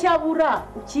kwicyabura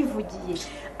ukivugiye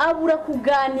abura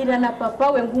kuganira na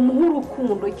papa we ngo umuhe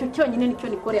urukundo icyo cyonyine nicyo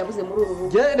Nikore yabuze muri uru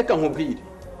rugo. Reka nkubwire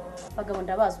bagabo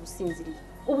ndabaza ubusinziriye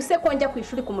ubu se ko njya ku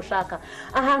ishuri kumushaka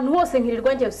ahantu hose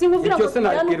nkirirwa njye sinkubwira ngo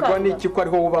nabwirwa n'iki ko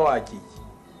ariho uba wagiye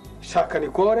shaka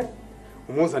Nikore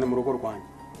umuzane mu rugo rwanjye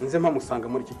nze mpamusanga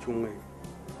muri iki cyumweru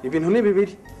ibintu ni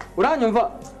bibiri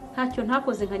uranyumva ntacyo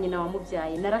ntakoze nka nyina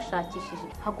wamubyaye narashakishije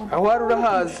aho wari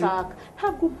urahazi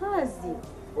ntabwo mpazi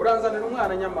uranzanira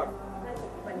umwana nyamara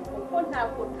ko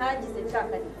ntabwo ntagize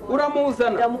nshaka Nikore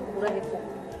uramuzana ndamukura he ko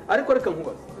ariko reka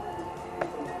nkubaze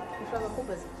ushaka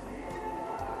kubaza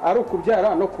ari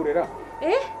ukubyara no kurera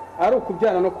ari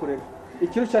ukubyara no kurera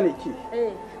ikirusha ni iki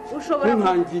ushobora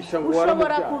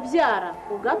kubyara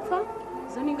ugapfa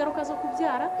izo ni ingaruka zo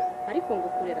kubyara ariko ngo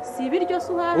kurera si ibiryo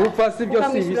se uhaha urupfa si ibyo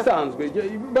si ibisanzwe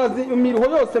bazi imiriho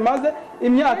yose maze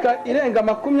imyaka irenga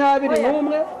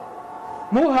 21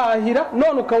 muhahira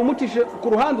none ukaba umucishe ku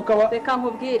ruhande ukaba reka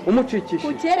nkubwire umucikishe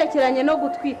ku cyerekeranye no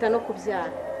gutwita no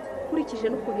kubyara kurikije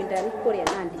no kubindana Nikore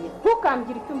yanandiye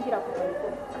ntukambwire icyo umbwira ko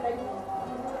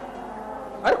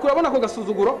ariko urabona ko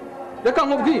gasuzuguro reka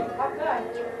nkubwire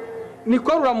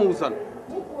Nikore uramuzana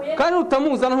kandi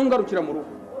utamuzana ntungarukira mu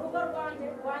rugo urugo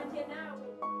rwanjye nawe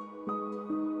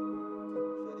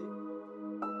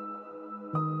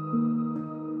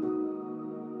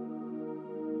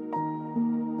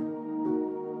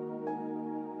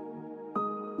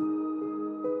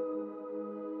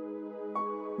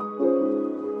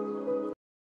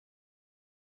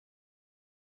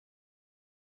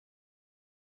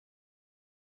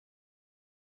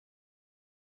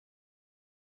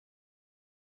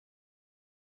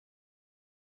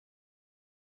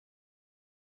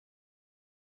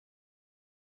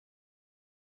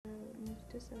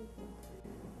utese ariko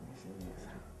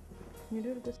nyiri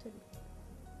rwose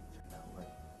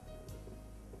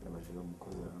amajoro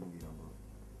umukozi arambwira ngo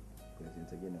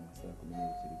perezida agenda amasaha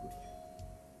 10 kiri gutyo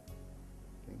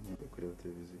kureba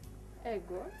televiziyo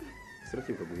ego sura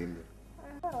kivuga guhindura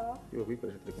yo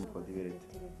kwikoresha telefone kwa diverete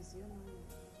televiziyo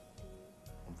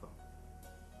umva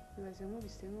bibaze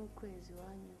nk'ubise nk'ukwezi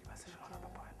wanyu basashana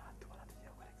papa we natubona tugiye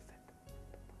gukora exit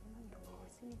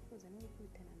sinifuza no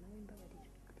gukubitana nawe mbabarira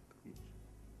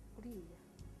uriya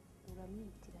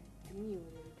uramwitiranya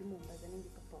umwiyorero ry'umumbaza n'indi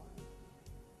papa wanjye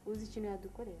uzi ikintu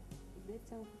yadukorera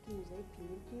uretse nko kutunyuzaho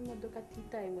ipine ry'imodoka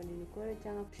atitaye ngo ni mikore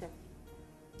cyangwa kushaka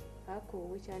ariko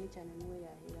wowe cyane cyane niwe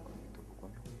yahera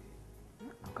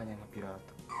akanya nka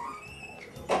pirata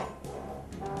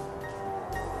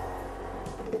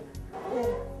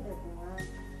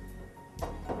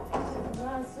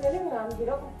mwasubire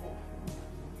mwambwira kuko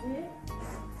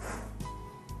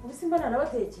ubu simba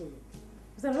nanabatekeye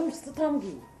uzana n'umushyitsi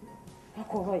utambwiye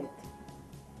ntakohoye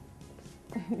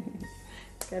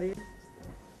karibu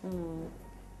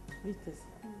biteze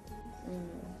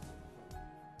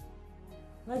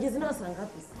mwageze nasanga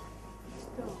hapise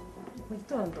mu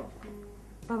gitondo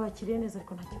babakiriye neza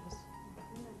ariko nta kibazo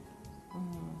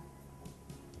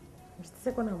umushyitsi se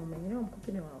ko ntamumenye niwe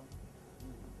mukupine wawe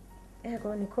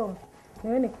ego niko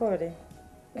niwe nikore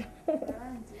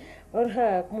ora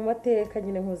mu mateka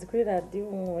nyine nkuzi kuri radiyo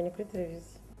umubonye kuri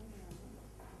televiziyo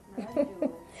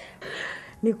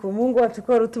ni ku mungu wacu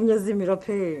ko wari utumye zimiro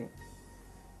pe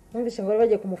numvise ngo bari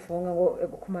bagiye kumufunga ngo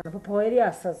kumara papa we yari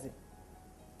yasaze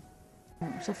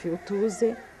shafi utuze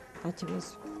nta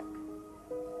kibazo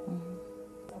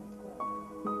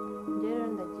rero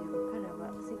ndagiye gukaraba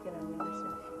sigaranye na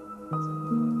shafi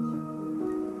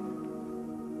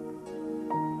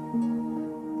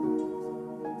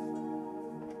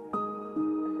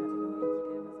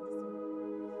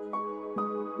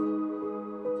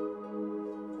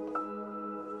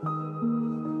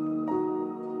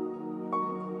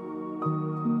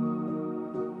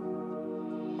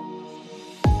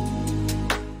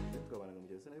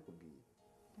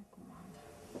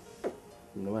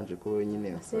nabanje ko wenyine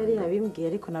yari yabimbwiye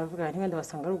ariko navuga nti wenda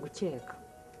basanga ari ugukeka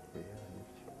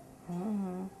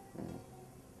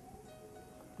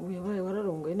ubu yabaye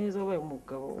wararongoye neza wabaye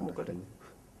umugabo umugore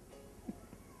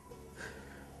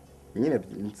nyine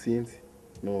nsinzi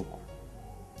nuko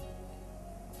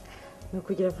ni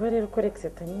ukugira vuba rero ukore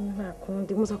exeta nyine nta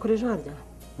kundi muzakora ejo harya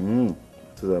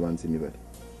tuzabanza imibare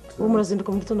ubu murazinduka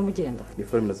mu gitondo mugenda ni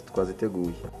forume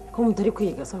twaziteguye ko mutari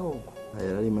kwiga se ahubwo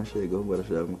yari ari mashega ahubwo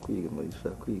arashaka kwiga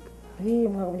marishaka kwiga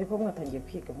mwagombye kuba mwatangiye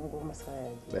kwiga mu ngubu amasaha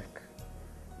yagiye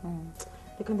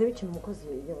reka ndebe ikintu umukozi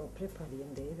yabaprepariye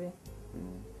ndebe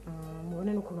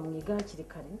mubone n'ukuntu mwiga hakiri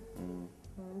kare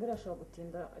mbere ashobora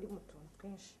gutinda ari mu tuntu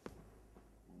twinshi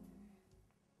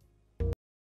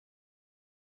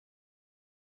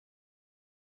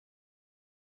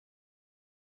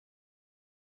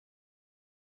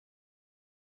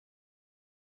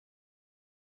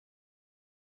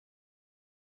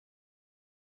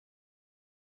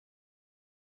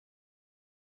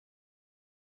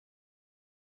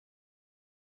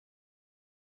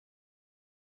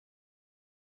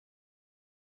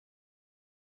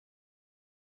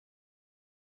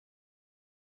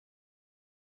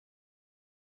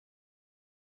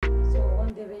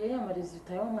ndebeye ya marizita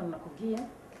y'umwana nakubwiye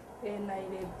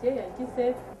nayirebye yagize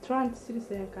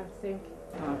 3655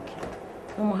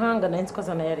 umuhanga nayo nzi ko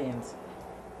azana yarenze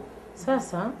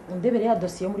sasa ndebere ya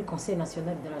dosiye muri conseil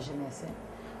national de la jeunesse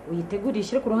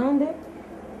uyitegurishe ku ruhande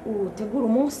utegura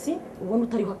umunsi ubona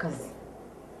utariho akazi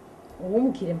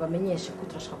uwumubwire mbamenyeshe ko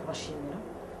turashaka kubashimira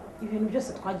ibintu byose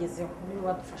twagezeho niwe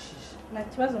wadufashije nta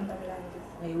kibazo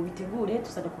ndabirangiza ubitegure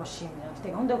tuzajya kubashimira dufite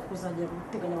gahunda yo kuzajya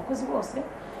guteganya abakozi bose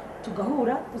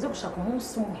tugahura uze gushaka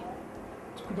umunsi umwe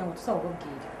kugira ngo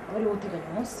tuzababwire aba ari wowe uteganya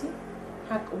umunsi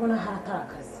ubona hatari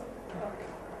akazi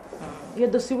iyo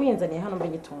dosiye uyinzaniye hano mbe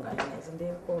nyitunganya neza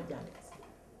ndebe ko byanditse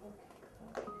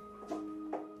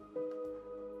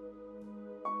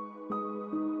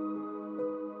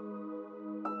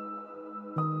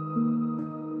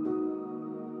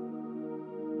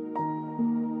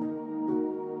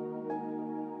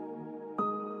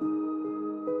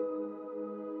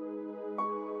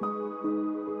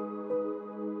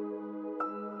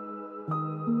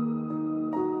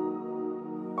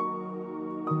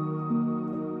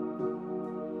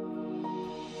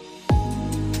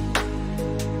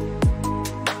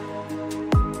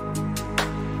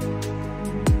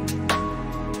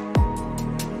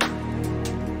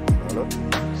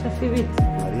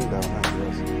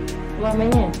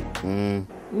wamenye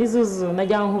nizuzu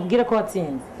najya nkubwire ko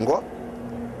watsinze ngo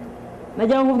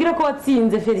nagira ngo nkubwire ko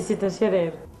watsinze felicitation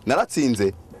rero.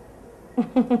 naratsinze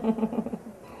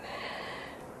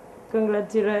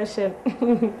Congratulations.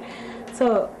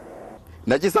 So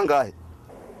nagize angahe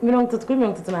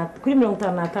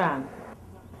 30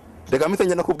 reka mpite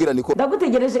njya nakubwira niko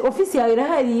ndagutegereje ofisi yawe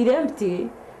irahari irempty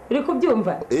uri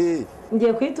kubyumva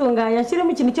ngiye kwitunganya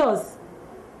nshyiremo ikintu cyose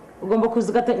ugomba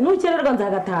kuzugata nukererwa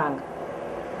nzagatanga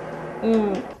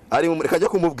ari mu reka ajya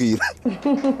kumubwira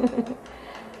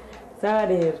sawa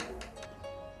rero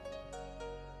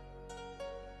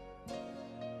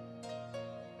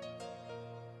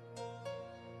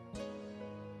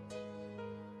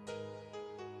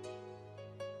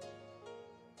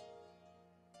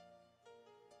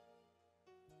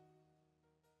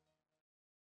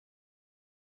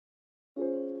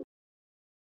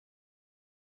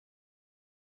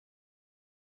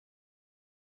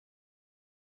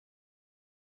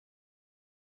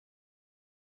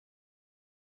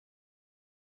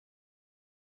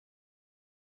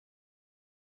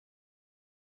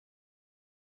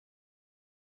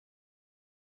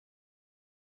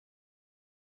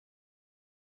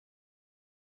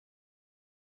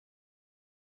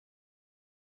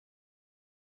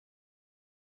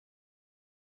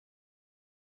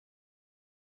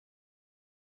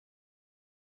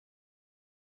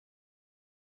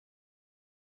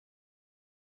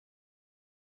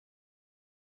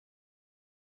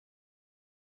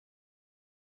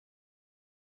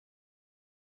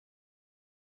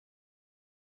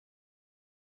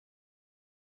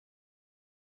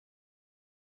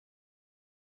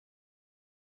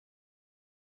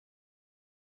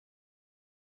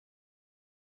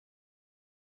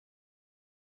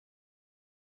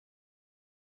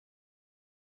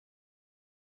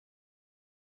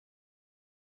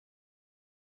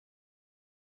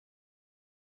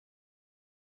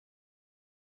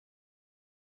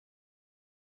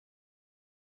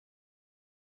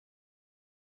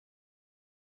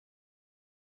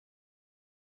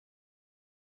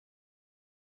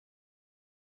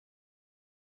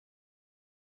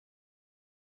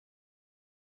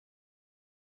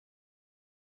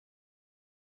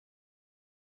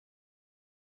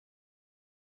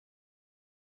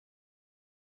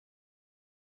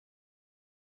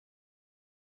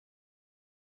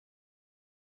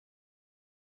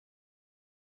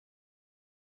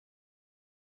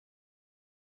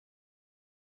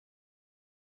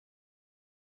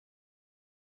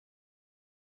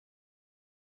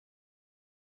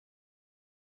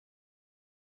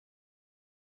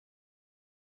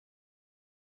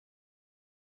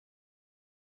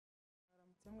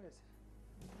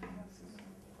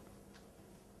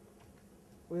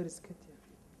Where is Katia?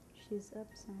 She's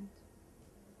absent.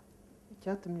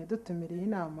 Icyatumye dutumira iyi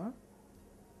nama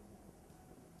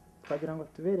twagira ngo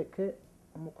tubereke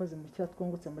umukozi mushya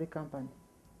twungutse muri company.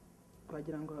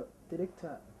 Twagira ngo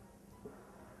director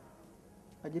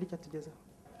agire icyo atugezaho.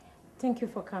 Thank you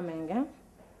for coming.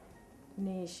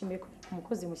 Nishimiye ko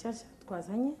umukozi mushyashya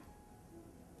twazanye.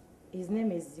 His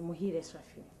name is Muhire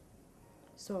Shafi.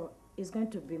 So he's going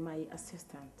to be my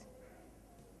assistant.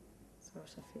 So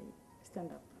Shafi, stand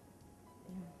up.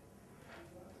 Yeah.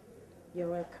 You're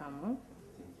welcome.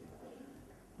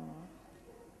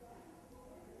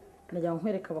 Najya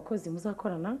nkwereka abakozi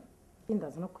muzakorana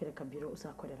indaza no kwereka biro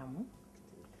uzakoreramo.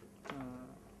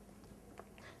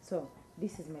 So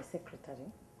this is my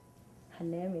secretary. Her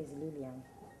name is Lillian.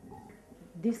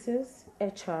 This is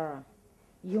HR,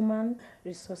 Human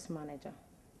Resource Manager.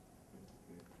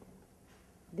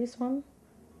 This one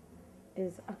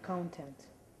is accountant,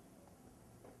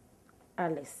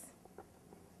 Alice.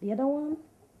 The other one,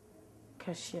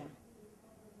 cashier.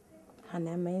 Her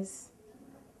name is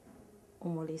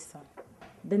Umolisa.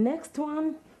 The next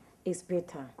one is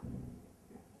Peter,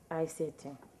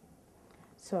 ICT.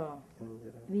 So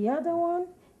the other one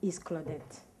is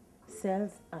Claudette,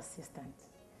 sales assistant.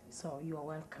 So you are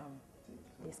welcome,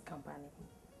 this company.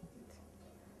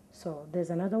 So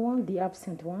there's another one, the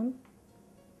absent one.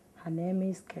 Her name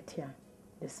is Katia,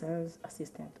 the sales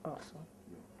assistant also.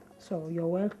 So you're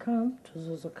welcome to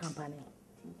Zuzu company.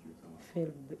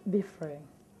 Feel be free.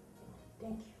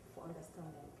 Thank you for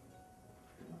understanding.